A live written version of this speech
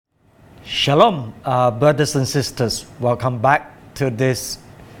Shalom, brothers and sisters. Welcome back to this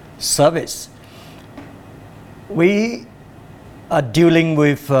service. We are dealing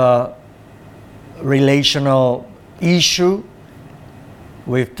with a relational issue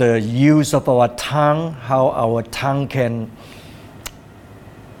with the use of our tongue, how our tongue can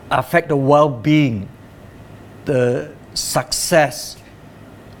affect the well-being, the success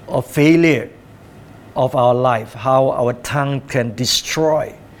or failure of our life, how our tongue can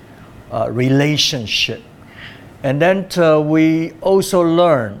destroy relationship. And then we also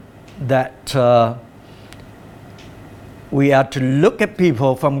learn that we are to look at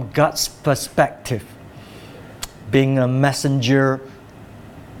people from God's perspective, being a messenger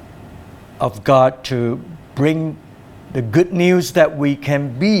of God to bring the good news that we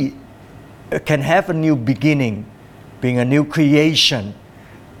can have a new beginning, being a new creation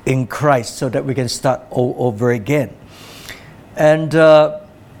in Christ, so that we can start all over again. And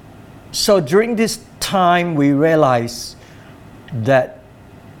so during this time, we realize that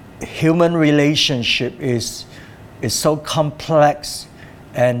human relationship is so complex,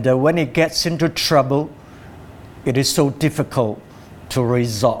 and when it gets into trouble, it is so difficult to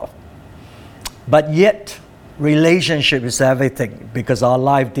resolve. But yet, relationship is everything, because our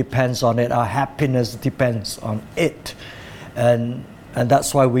life depends on it, our happiness depends on it, and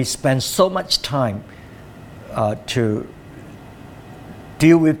that's why we spend so much time to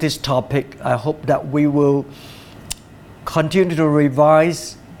deal with this topic. I hope that we will continue to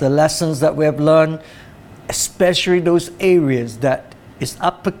revise the lessons that we have learned, especially those areas that is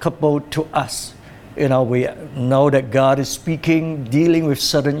applicable to us. We know that God is speaking, dealing with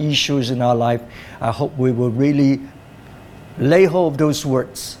certain issues in our life. I hope we will really lay hold of those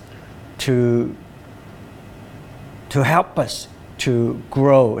words to help us to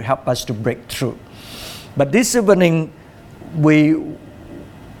grow, help us to break through. But this evening, we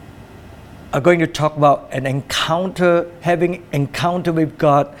are going to talk about having encounter with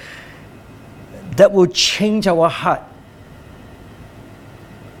God that will change our heart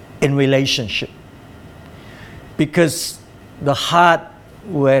in relationship. Because the heart,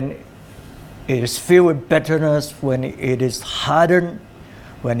 when it is filled with bitterness, when it is hardened,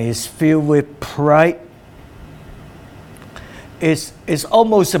 when it is filled with pride, it's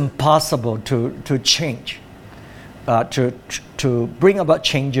almost impossible to change, to bring about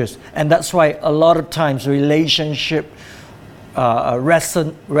changes. And that's why a lot of times relationship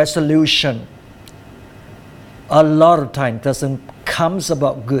resolution a lot of times doesn't comes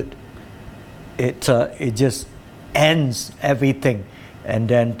about good. It just ends everything, and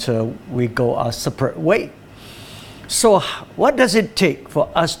then we go our separate way. So what does it take for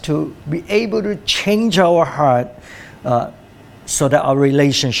us to be able to change our heart so that our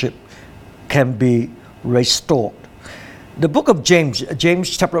relationship can be restored? The book of James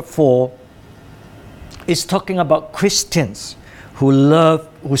chapter 4, is talking about Christians who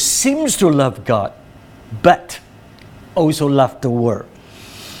seems to love God, but also love the world.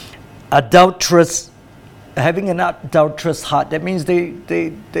 Having an adulterous heart, that means they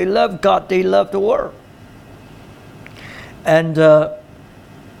love God, they love the world. And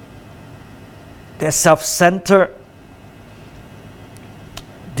they're self-centered,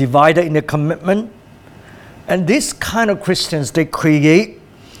 divided in their commitment. And these kind of Christians, they create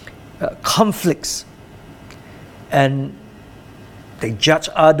conflicts, and they judge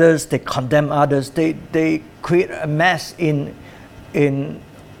others, they condemn others, they create a mess in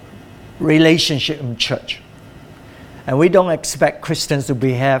relationship in church. And we don't expect Christians to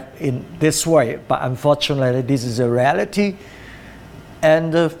behave in this way, but unfortunately this is a reality.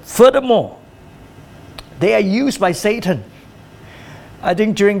 And furthermore, they are used by Satan. I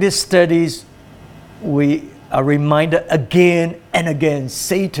think during these studies, we are reminded again and again,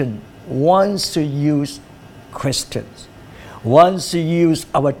 Satan wants to use Christians, wants to use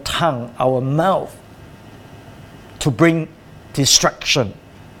our tongue, our mouth, to bring destruction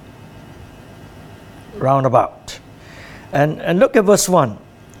roundabout. And look at verse 1.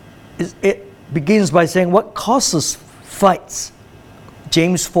 It begins by saying, what causes fights?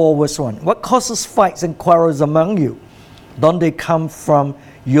 James 4 verse 1. What causes fights and quarrels among you? Don't they come from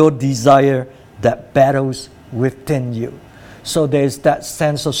your desire that battles within you? So there's that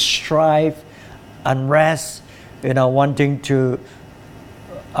sense of strife, unrest, wanting to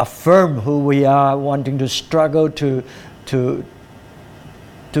affirm who we are, wanting to struggle to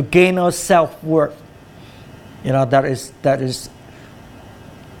gain our self-worth. That is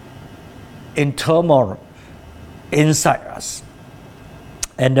in turmoil inside us.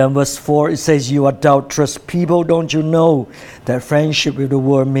 And then verse 4, it says, you adulterous people, don't you know that friendship with the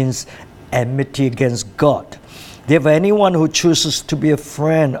world means enmity against God? Therefore, anyone who chooses to be a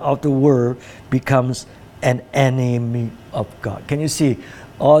friend of the world becomes an enemy of God. Can you see?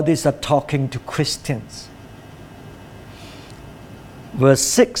 All these are talking to Christians. Verse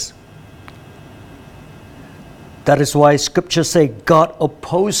 6. That is why Scripture says, God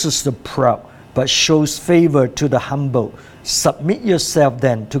opposes the proud, but shows favor to the humble. Submit yourself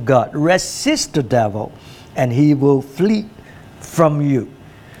then to God. Resist the devil, and he will flee from you.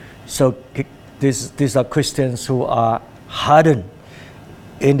 So these are Christians who are hardened.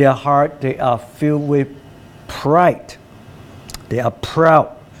 In their heart, they are filled with pride. They are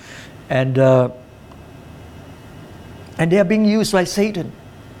proud. And they are being used by Satan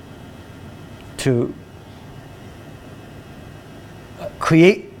to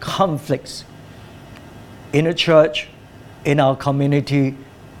create conflicts in the church, in our community,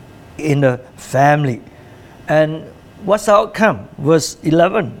 in the family. And what's the outcome? Verse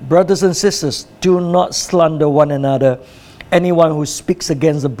 11, brothers and sisters, do not slander one another. Anyone who speaks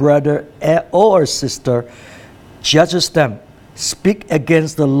against a brother or a sister judges them. Speak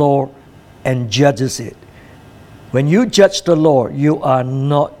against the law and judges it. When you judge the law, you are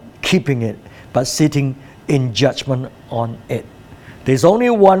not keeping it, but sitting in judgment on it. There's only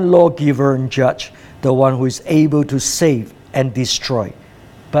one lawgiver and judge, the one who is able to save and destroy.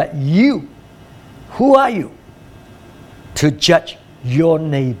 But you, who are you to judge your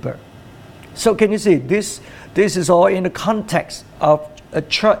neighbor? So can you see, this is all in the context of a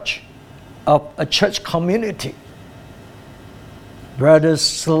church community. Brothers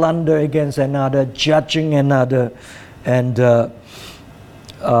slander against another, judging another, and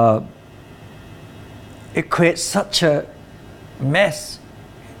it creates such a mess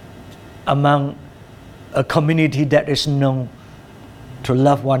among a community that is known to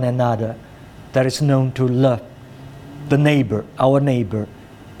love one another, that is known to love the neighbor, our neighbor.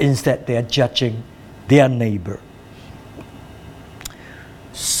 Instead, they are judging their neighbor.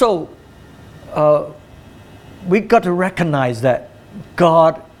 So, we got to recognize that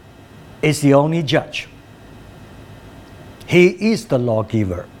God is the only judge. He is the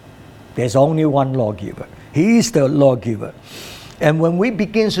lawgiver. There's only one lawgiver. He is the lawgiver. And when we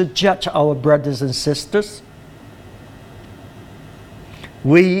begin to judge our brothers and sisters,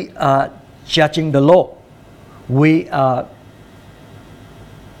 we are judging the law. We are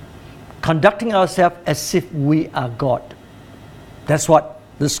conducting ourselves as if we are God. That's what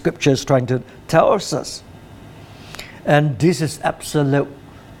the Scripture is trying to tell us. And this is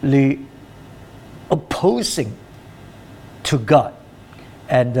absolutely opposing to God,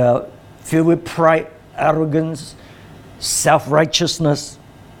 and filled with pride, arrogance, self-righteousness.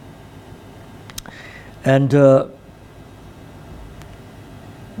 And the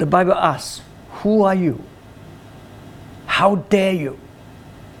Bible asks, who are you? How dare you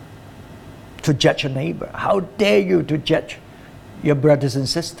to judge your neighbor? How dare you to judge your brothers and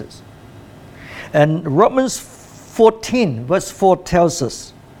sisters? And Romans 14 verse 4 tells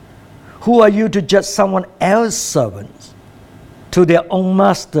us, who are you to judge someone else's servants? To their own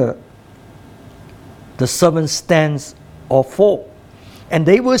master the servant stands or fall, and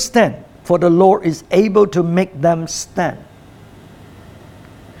they will stand, for the Lord is able to make them stand.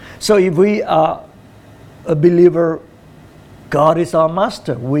 So if we are a believer, God is our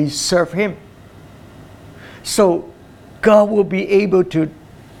master, we serve Him. So God will be able to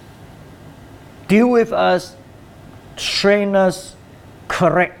deal with us, train us,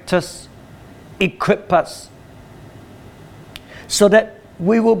 correct us, equip us, so that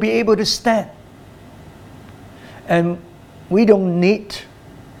we will be able to stand. And we don't need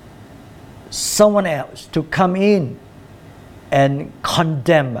someone else to come in and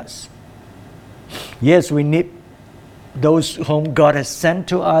condemn us. Yes, we need those whom God has sent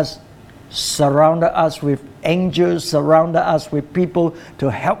to us, surrounded us with angels, surrounded us with people to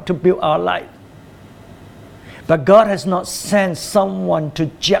help to build our life. But God has not sent someone to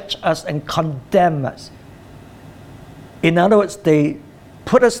judge us and condemn us. In other words, they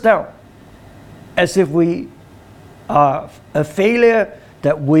put us down as if we are a failure,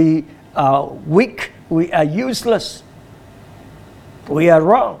 that we are weak, we are useless, we are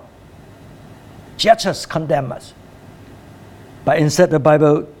wrong. Judge us, condemn us. But instead, the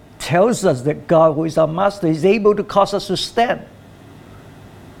Bible tells us that God, who is our master, is able to cause us to stand.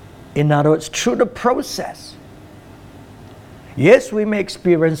 In other words, through the process. Yes, we may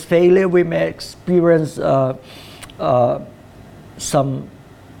experience failure, we may experience some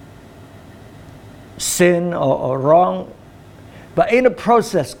sin or wrong, but in the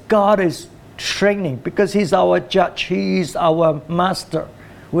process, God is training, because He's our judge, He is our master,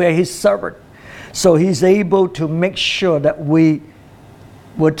 we are His servant. So He's able to make sure that we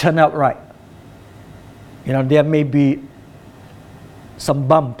will turn out right. There may be some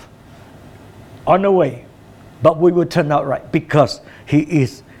bump on the way, but we will turn out right because He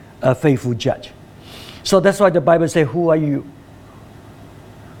is a faithful judge. So that's why the Bible says, who are you?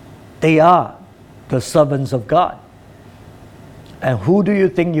 They are the servants of God. And who do you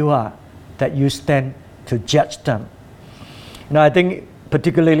think you are that you stand to judge them? I think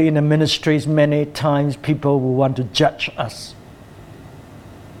particularly in the ministries, many times people will want to judge us.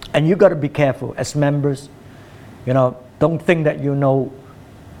 And you got to be careful as members. Don't think that you know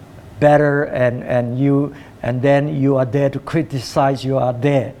better and then you are there to criticize, you are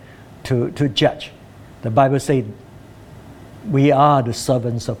there to judge. The Bible says we are the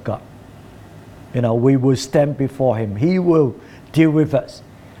servants of God. We will stand before Him. He will deal with us.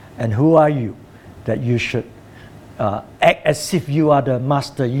 And who are you that you should act as if you are the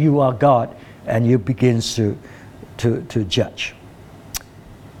master, you are God, and you begin to judge.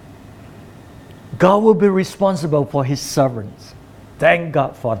 God will be responsible for His servants. Thank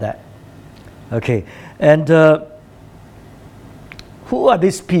God for that. Okay, and who are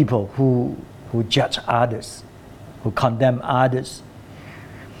these people who judge others, who condemn others?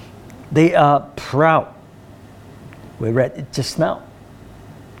 They are proud. We read it just now.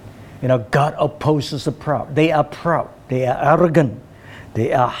 God opposes the proud. They are proud. They are arrogant.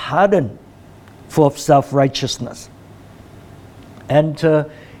 They are hardened, full of self-righteousness. And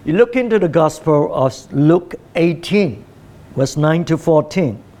you look into the Gospel of Luke 18, verse 9 to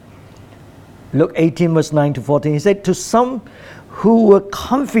 14. Luke 18, verse 9 to 14. He said, to some who were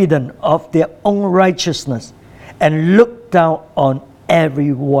confident of their own righteousness and looked down on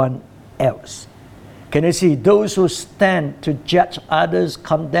everyone else. Can you see those who stand to judge others,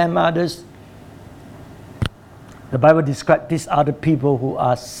 condemn others? The Bible describes these are the people who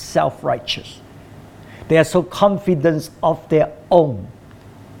are self-righteous. They are so confident of their own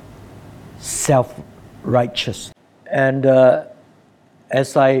self-righteous. And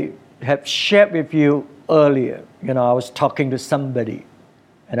as I have shared with you earlier, I was talking to somebody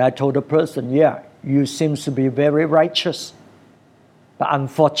and I told the person, you seem to be very righteous, but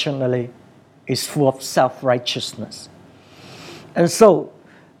unfortunately, it's full of self-righteousness. And so,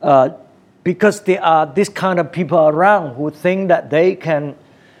 because there are this kind of people around who think that they can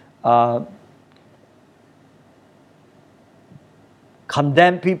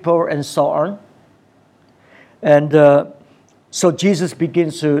condemn people and so on. And so Jesus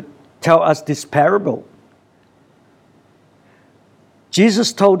begins to tell us this parable.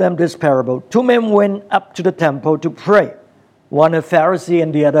 Jesus told them this parable. Two men went up to the temple to pray, one a Pharisee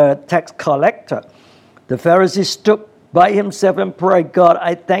and the other a tax collector. The Pharisee stood by himself and prayed, God,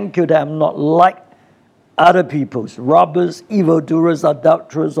 I thank you that I'm not like other peoples, robbers, evildoers,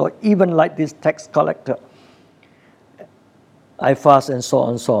 adulterers, or even like this tax collector. I fast and so on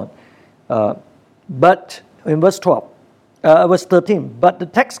and so on. But in verse 13, but the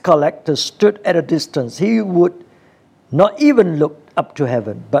tax collector stood at a distance. He would not even look up to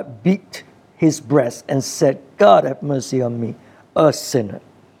heaven, but beat his breast and said, God, have mercy on me, a sinner.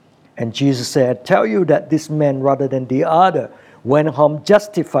 And Jesus said, I tell you that this man, rather than the other, went home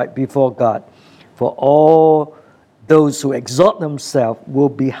justified before God. For all those who exalt themselves will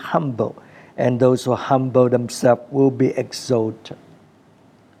be humbled, and those who humble themselves will be exalted.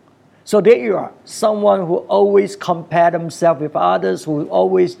 So there you are, someone who always compare themselves with others, who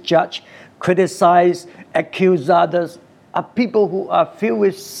always judge, criticize, accuse others, are people who are filled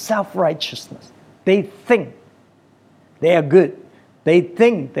with self-righteousness. They think they are good. They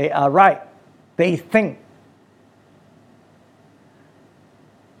think they are right. They think.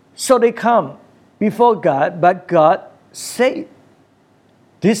 So they come before God, but God said,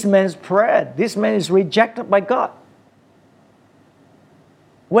 this man's prayer, this man is rejected by God.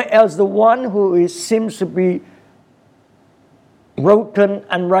 Whereas the one who seems to be broken,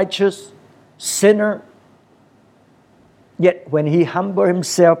 unrighteous, sinner, yet when he humbled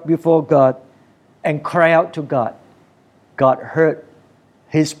himself before God and cried out to God, God heard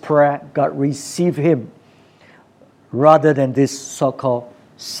his prayer, God received him, rather than this so-called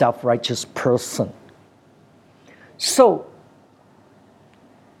self-righteous person. So,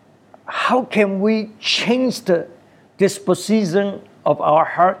 how can we change the disposition of our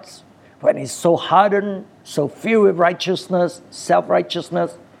hearts when it's so hardened, so filled with righteousness,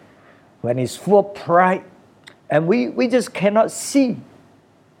 self-righteousness, when it's full of pride, and we just cannot see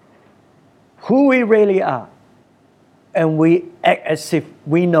who we really are, and we act as if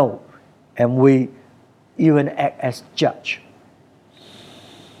we know, and we even act as judge.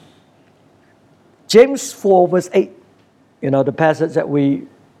 James 4 verse 8, the passage that we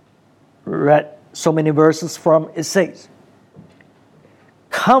read so many verses from, it says,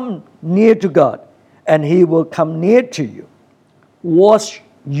 come near to God, and He will come near to you. Wash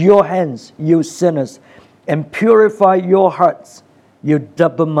your hands, you sinners, and purify your hearts, you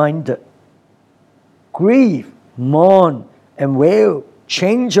double-minded. Grieve, mourn, and wail.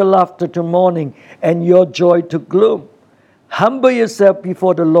 Change your laughter to mourning and your joy to gloom. Humble yourself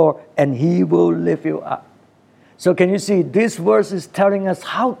before the Lord, and He will lift you up. So can you see, this verse is telling us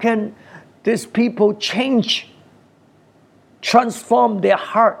how can these people change, transform their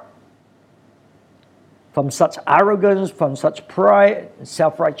heart from such arrogance, from such pride and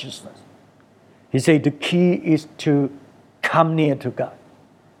self-righteousness. He said the key is to come near to God.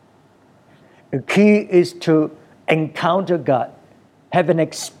 The key is to encounter God, have an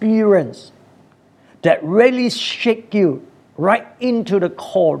experience that really shake you right into the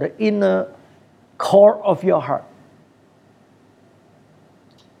core, the inner core of your heart.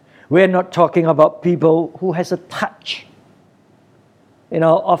 We're not talking about people who has a touch.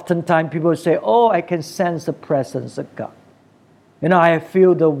 Oftentimes people say, oh, I can sense the presence of God. I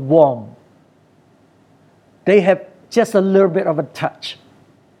feel the warmth. They have just a little bit of a touch.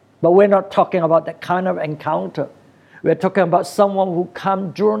 But we're not talking about that kind of encounter. We're talking about someone who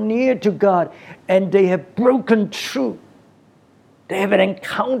draw near to God, and they have broken through. They have an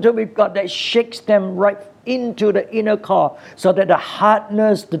encounter with God that shakes them right into the inner core, so that the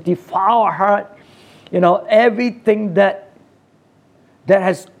hardness, the defiled heart, everything that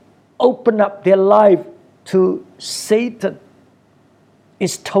has opened up their life to Satan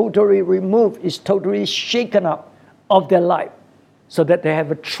is totally removed, is totally shaken up of their life, so that they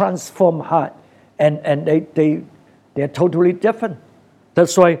have a transformed heart, and they're totally different.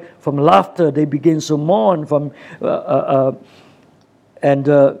 That's why from laughter they begin to mourn,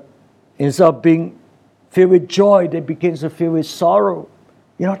 instead of being filled with joy, they begin to feel with sorrow.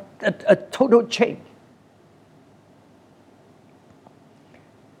 A total change.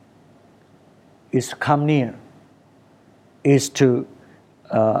 Is to come near, is to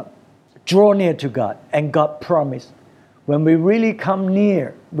draw near to God. And God promised, when we really come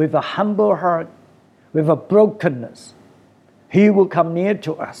near with a humble heart, with a brokenness, He will come near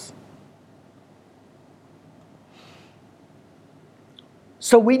to us.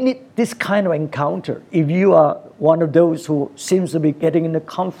 So we need this kind of encounter. If you are one of those who seems to be getting into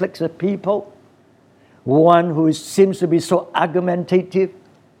conflicts with people, one who seems to be so argumentative,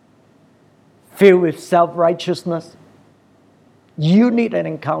 filled with self-righteousness, you need an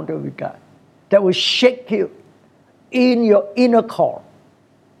encounter with God that will shake you in your inner core,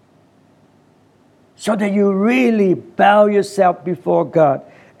 so that you really bow yourself before God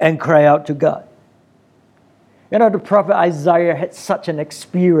and cry out to God. The prophet Isaiah had such an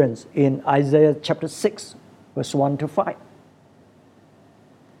experience in Isaiah chapter 6, verse 1 to 5.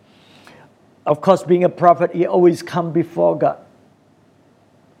 Of course, being a prophet, he always comes before God.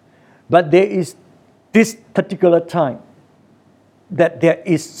 But there is this particular time that there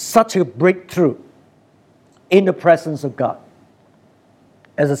is such a breakthrough in the presence of God.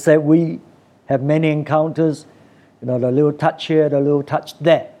 As I said, we have many encounters, the little touch here, the little touch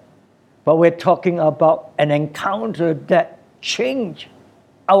there. But we're talking about an encounter that changed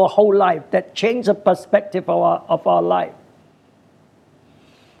our whole life, that changed the perspective of our life,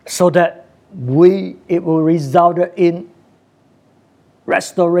 so that it will result in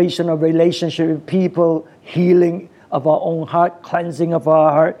restoration of relationship with people, healing of our own heart, cleansing of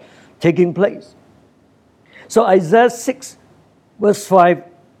our heart taking place. So Isaiah 6 verse 5,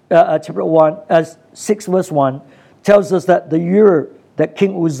 chapter 1, 6 verse 1 tells us that the year that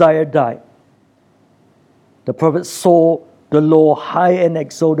King Uzziah died, the prophet saw the Lord high and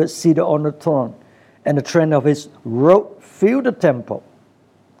exalted, seated on the throne, and the train of His robe filled the temple.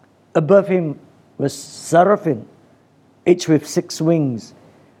 Above Him was seraphim, each with 6 wings,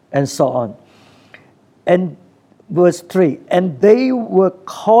 and so on. And verse 3, and they were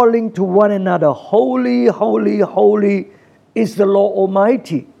calling to one another, Holy, holy, holy is the Lord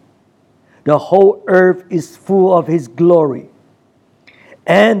Almighty. The whole earth is full of His glory.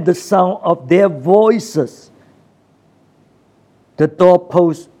 And the sound of their voices, the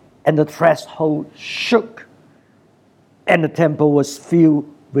doorpost and the threshold shook, and the temple was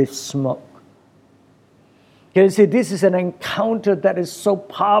filled with smoke. Can you see, this is an encounter that is so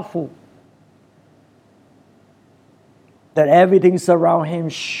powerful that everything around him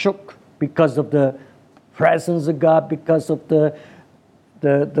shook because of the presence of God, because of the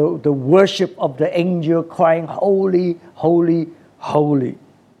worship of the angel crying, Holy, holy, holy.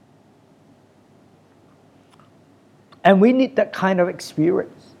 And we need that kind of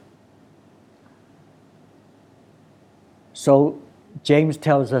experience. So James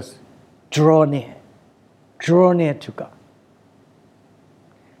tells us, draw near to God.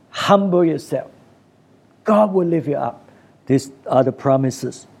 Humble yourself God will lift you up. These are the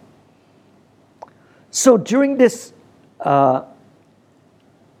promises. So during this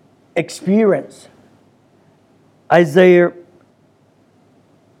experience, Isaiah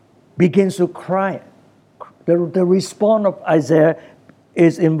begins to cry. The response of Isaiah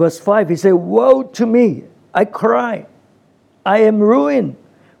is in verse 5. He said, "Woe to me, I cry. I am ruined,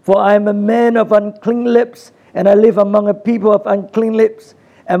 for I am a man of unclean lips, and I live among a people of unclean lips,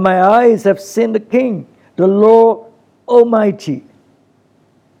 and my eyes have seen the King, the Lord Almighty."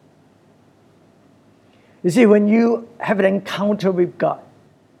 You see, when you have an encounter with God,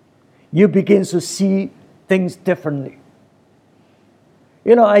 you begin to see things differently.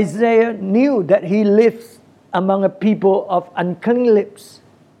 You know, Isaiah knew that he lives among a people of unclean lips,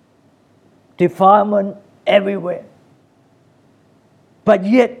 defilement everywhere. But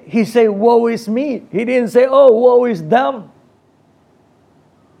yet he said, "Woe is me." He didn't say, "Oh, woe is them."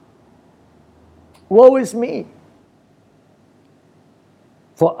 Woe is me,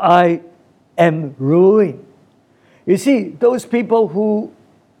 for I am ruined. You see, those people who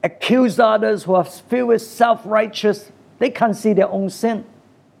accuse others, who are filled with self-righteous, they can't see their own sin.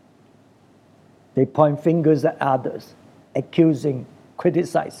 They point fingers at others, accusing,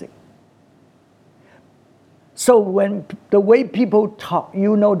 criticizing. So when the way people talk,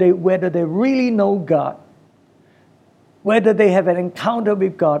 you know whether they really know God, whether they have an encounter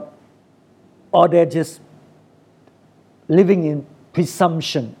with God, or they're just living in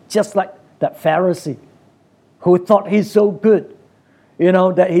presumption, just like that Pharisee who thought he's so good. You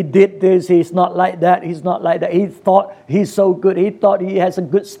know, that he did this, he's not like that, he's not like that. He thought he's so good, he thought he has a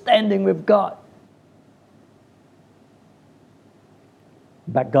good standing with God.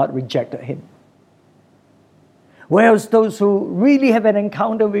 But God rejected him. Whereas those who really have an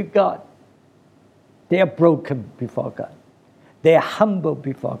encounter with God, they are broken before God. They are humble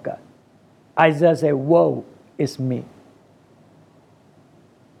before God. Isaiah said, "Woe is me.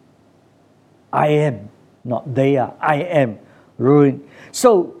 I am," not they are, "I am ruined."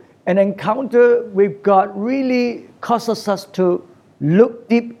 So an encounter with God really causes us to look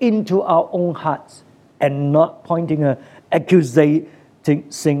deep into our own hearts and not pointing an accusing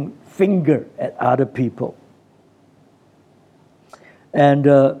finger at other people. And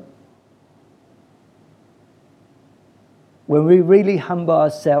when we really humble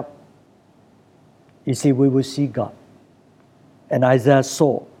ourselves, you see, we will see God. And Isaiah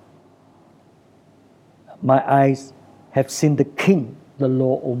saw, "My eyes have seen the King, the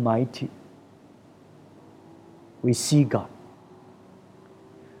Lord Almighty." We see God.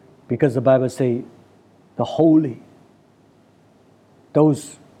 Because the Bible says, the holy,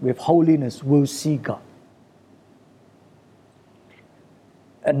 those with holiness will see God.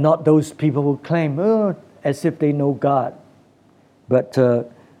 And not those people who claim, as if they know God. But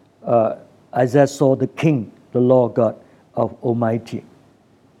Isaiah saw the King, the Lord God of Almighty.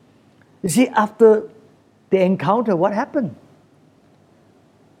 You see, after the encounter, what happened?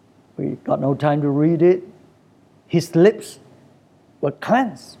 We got no time to read it. His lips were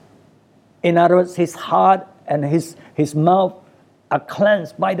cleansed. In other words, his heart and his mouth are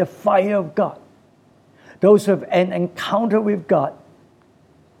cleansed by the fire of God. Those who have an encounter with God,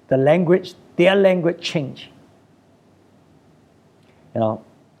 their language change. You know,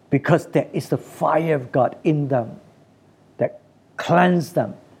 because there is the fire of God in them that cleanses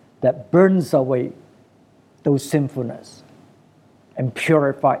them, that burns away those sinfulness and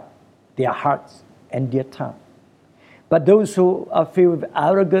purify their hearts and their tongue. But those who are filled with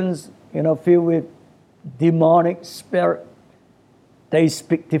arrogance, filled with demonic spirit, they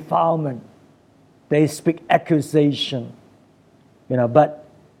speak defilement, they speak accusation, but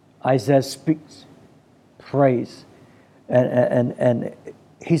Isaiah speaks praise, and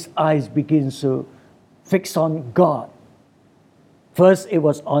his eyes begins to fix on God. First, it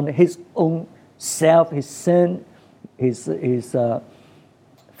was on his own self, his sin, his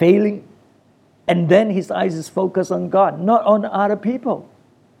failing, and then his eyes is focused on God, not on other people.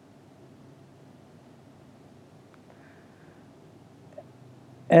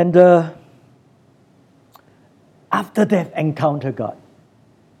 And after they've encountered God,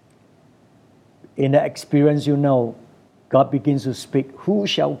 in the experience, God begins to speak, "Who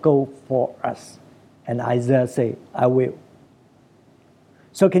shall go for us?" And Isaiah say, "I will."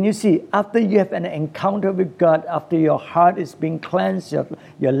 So can you see, after you have an encounter with God, after your heart is being cleansed,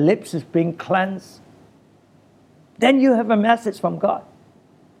 your lips is being cleansed, then you have a message from God.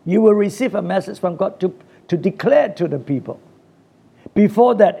 You will receive a message from God to declare to the people.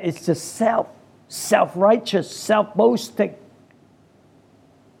 Before that, it's just self-righteous, self-boasting.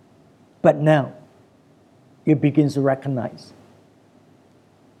 But now, you begin to recognize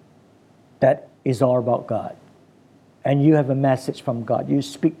that is all about God. And you have a message from God. You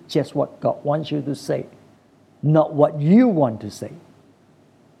speak just what God wants you to say, not what you want to say.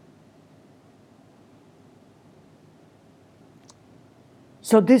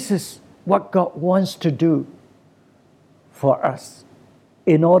 So this is what God wants to do for us,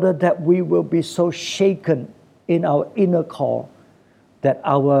 in order that we will be so shaken in our inner core that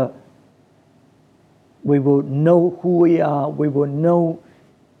we will know who we are, we will know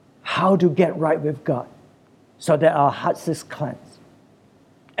how to get right with God, so that our hearts is cleansed.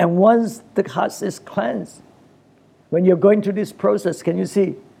 And once the heart is cleansed, when you're going through this process, can you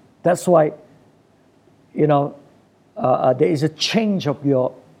see? That's why, there is a change of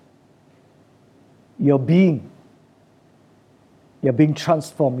your being. You're being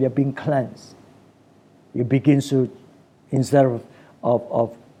transformed. You're being cleansed. You begin to, instead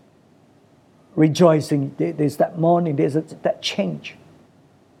of rejoicing, there's that mourning, there's that change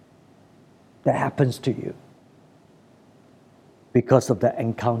that happens to you because of that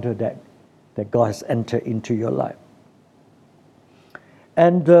encounter that God has entered into your life.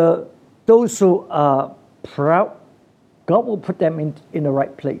 And those who are proud, God will put them in the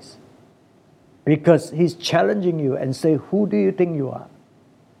right place, because He's challenging you and say, who do you think you are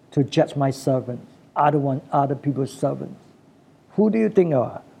to judge my servants, other people's servants? Who do you think you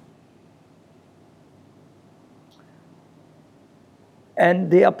are?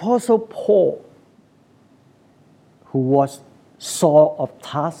 And the Apostle Paul, who was Saul of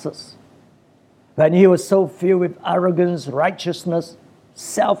Tarsus, when he was so filled with arrogance, righteousness,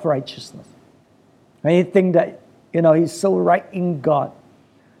 self-righteousness, when he think that, he's so right in God,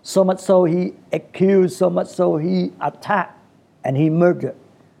 so much so he accused, so much so he attacked, and he murdered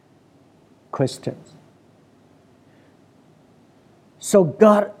Christians. So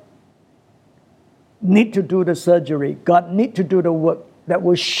God need to do the surgery. God need to do the work that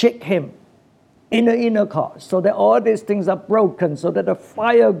will shake him in the inner core, so that all these things are broken, so that the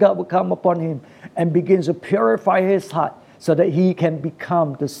fire of God will come upon him and begins to purify his heart, so that he can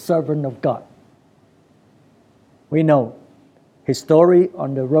become the servant of God. We know his story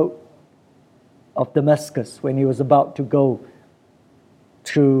on the road of Damascus, when he was about to go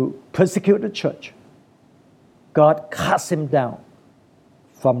to persecute the church. God cast him down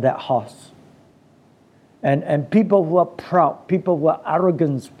from that horse. And people who are proud, people who are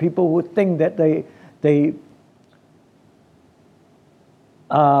arrogant, people who think that they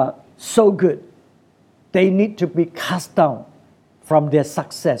are so good, they need to be cast down from their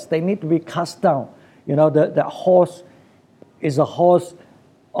success. They need to be cast down. The horse is a horse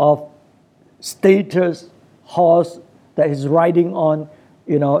of status, horse that he's riding on.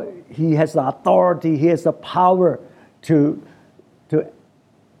 He has the authority, he has the power to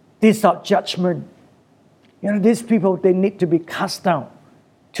dish out judgment. These people, they need to be cast down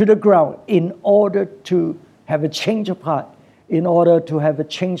to the ground in order to have a change of heart, in order to have a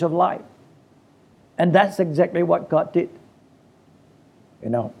change of life. And that's exactly what God did.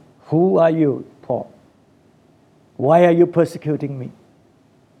 Who are you, Paul? Why are you persecuting me?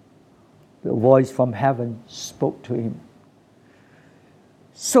 The voice from heaven spoke to him.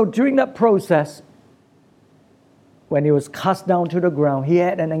 So during that process, when he was cast down to the ground, he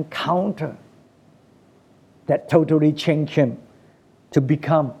had an encounter that totally changed him to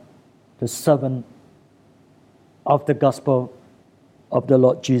become the servant of the gospel of the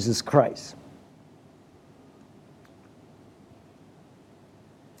Lord Jesus Christ.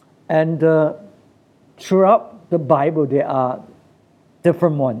 And throughout the Bible, there are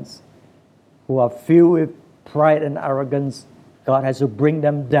different ones who are filled with pride and arrogance. God has to bring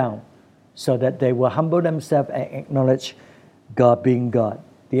them down so that they will humble themselves and acknowledge God being God.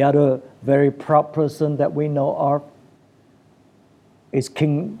 The other very proud person that we know of is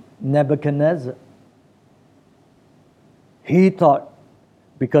King Nebuchadnezzar. He thought,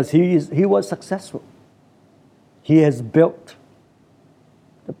 because he was successful, he has built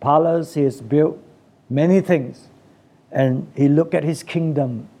the palace, he has built many things, and he looked at his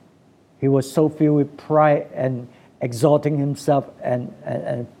kingdom. He was so filled with pride and exalting himself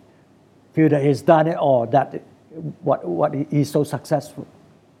and feel that he's done it all, that what he's so successful.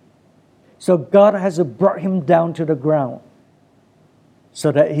 So God has brought him down to the ground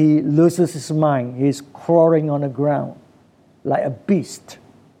so that he loses his mind. He's crawling on the ground like a beast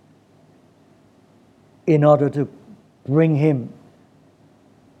in order to bring him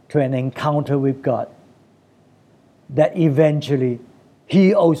to an encounter with God, that eventually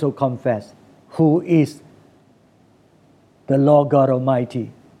he also confessed who is the Lord God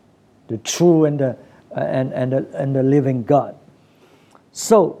Almighty, the true and the living God.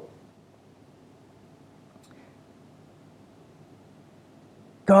 So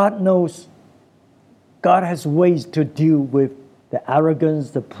God knows God has ways to deal with the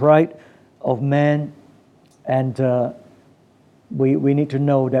arrogance, the pride of man, and we need to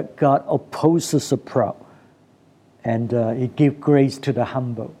know that God opposes the proud, and He gives grace to the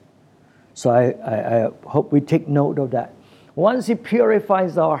humble. So I hope we take note of that. Once He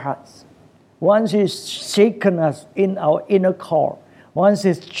purifies our hearts, once He's shaken us in our inner core, once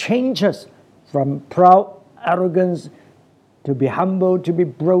He changes from proud arrogance to be humble, to be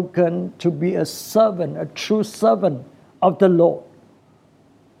broken, to be a servant, a true servant of the Lord,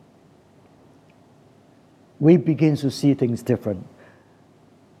 we begin to see things different.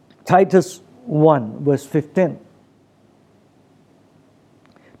 Titus 1 verse 15.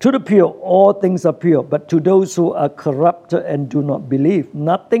 To the pure, all things are pure, but to those who are corrupted and do not believe,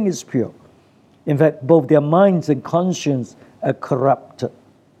 nothing is pure. In fact, both their minds and conscience are corrupted.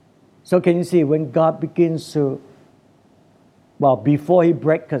 So can you see, when God begins to, before He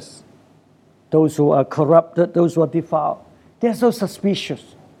breaks us, those who are corrupted, those who are defiled, they're so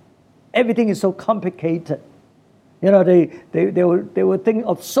suspicious. Everything is so complicated. They will think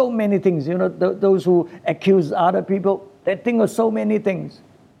of so many things. Those who accuse other people, they think of so many things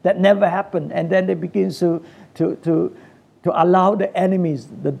that never happened, and then they begin to allow the enemies,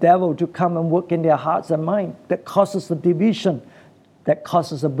 the devil, to come and work in their hearts and mind. That causes the division, that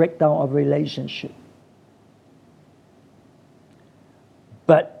causes a breakdown of relationship.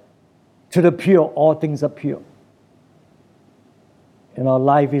 But to the pure, all things are pure.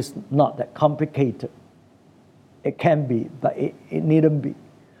 Life is not that complicated. It can be, but it needn't be.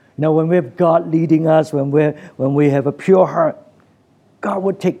 When we have God leading us, when we have a pure heart, God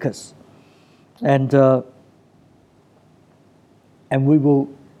will take us, and we will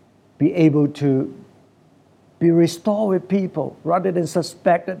be able to be restored with people, rather than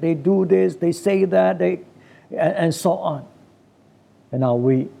suspect that they do this, they say that, and so on.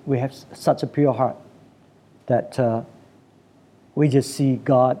 We have such a pure heart that we just see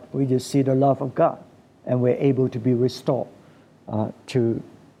God, we just see the love of God, and we're able to be restored to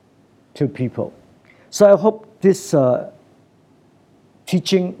people. So I hope this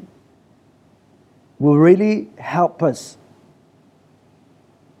teaching will really help us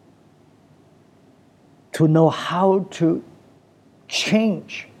to know how to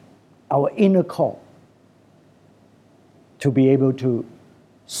change our inner core, to be able to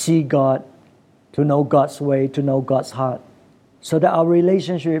see God, to know God's way, to know God's heart, so that our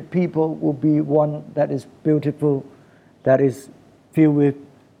relationship with people will be one that is beautiful, that is filled with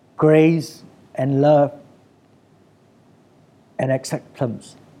grace and love and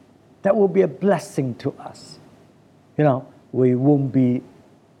acceptance. That will be a blessing to us. We won't be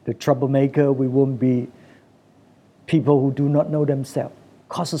the troublemaker, we won't be people who do not know themselves.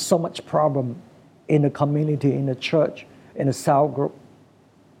 Causes so much problem in the community, in the church, in the cell group.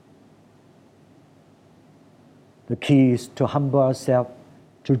 The key is to humble ourselves,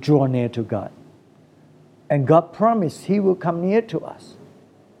 to draw near to God. And God promised He will come near to us.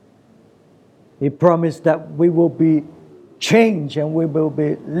 He promised that we will be changed and we will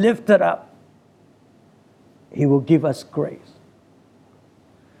be lifted up. He will give us grace.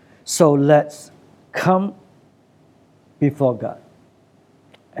 So let's come before God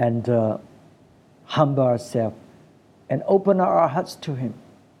and humble ourselves and open our hearts to Him.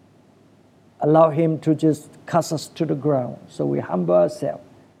 Allow Him to just cast us to the ground. So we humble ourselves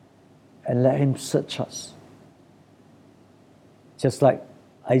and let Him search us. Just like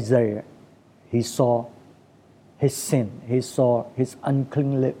Isaiah, he saw his sin, he saw his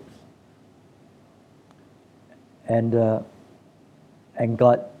unclean lips. And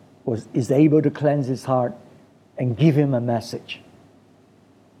God is able to cleanse his heart and give him a message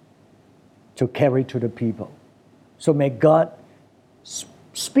to carry to the people. So may God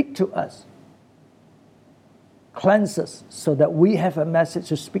speak to us, cleanse us, so that we have a message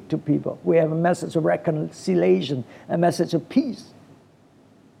to speak to people. We have a message of reconciliation, a message of peace,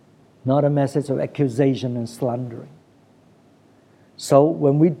 not a message of accusation and slandering. So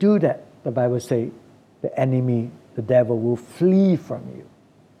when we do that, the Bible says, the enemy, the devil, will flee from you.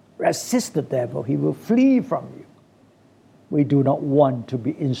 Resist the devil, he will flee from you. We do not want to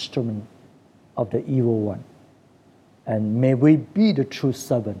be instrument of the evil one. And may we be the true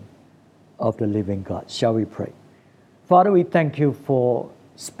servant of the living God. Shall we pray? Father, we thank you for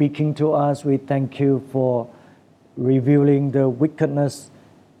speaking to us. We thank you for revealing the wickedness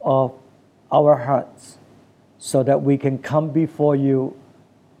of our hearts, so that we can come before you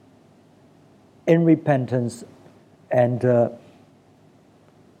in repentance and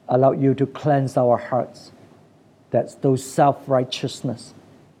allow you to cleanse our hearts. That's those self-righteousness,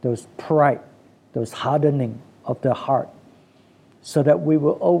 those pride, those hardening of the heart, so that we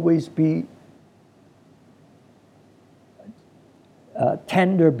will always be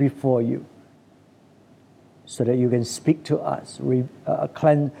tender before you, so that you can speak to us,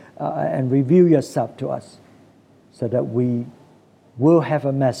 cleanse and reveal yourself to us, so that we will have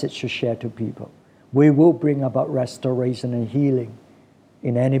a message to share to people. We will bring about restoration and healing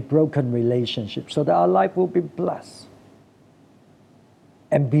in any broken relationship, so that our life will be blessed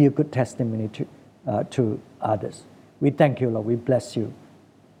and be a good testimony to others. We thank you, Lord. We bless you.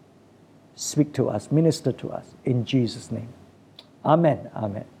 Speak to us, minister to us, in Jesus' name. Amen.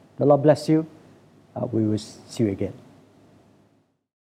 Amen. The Lord bless you. We will see you again.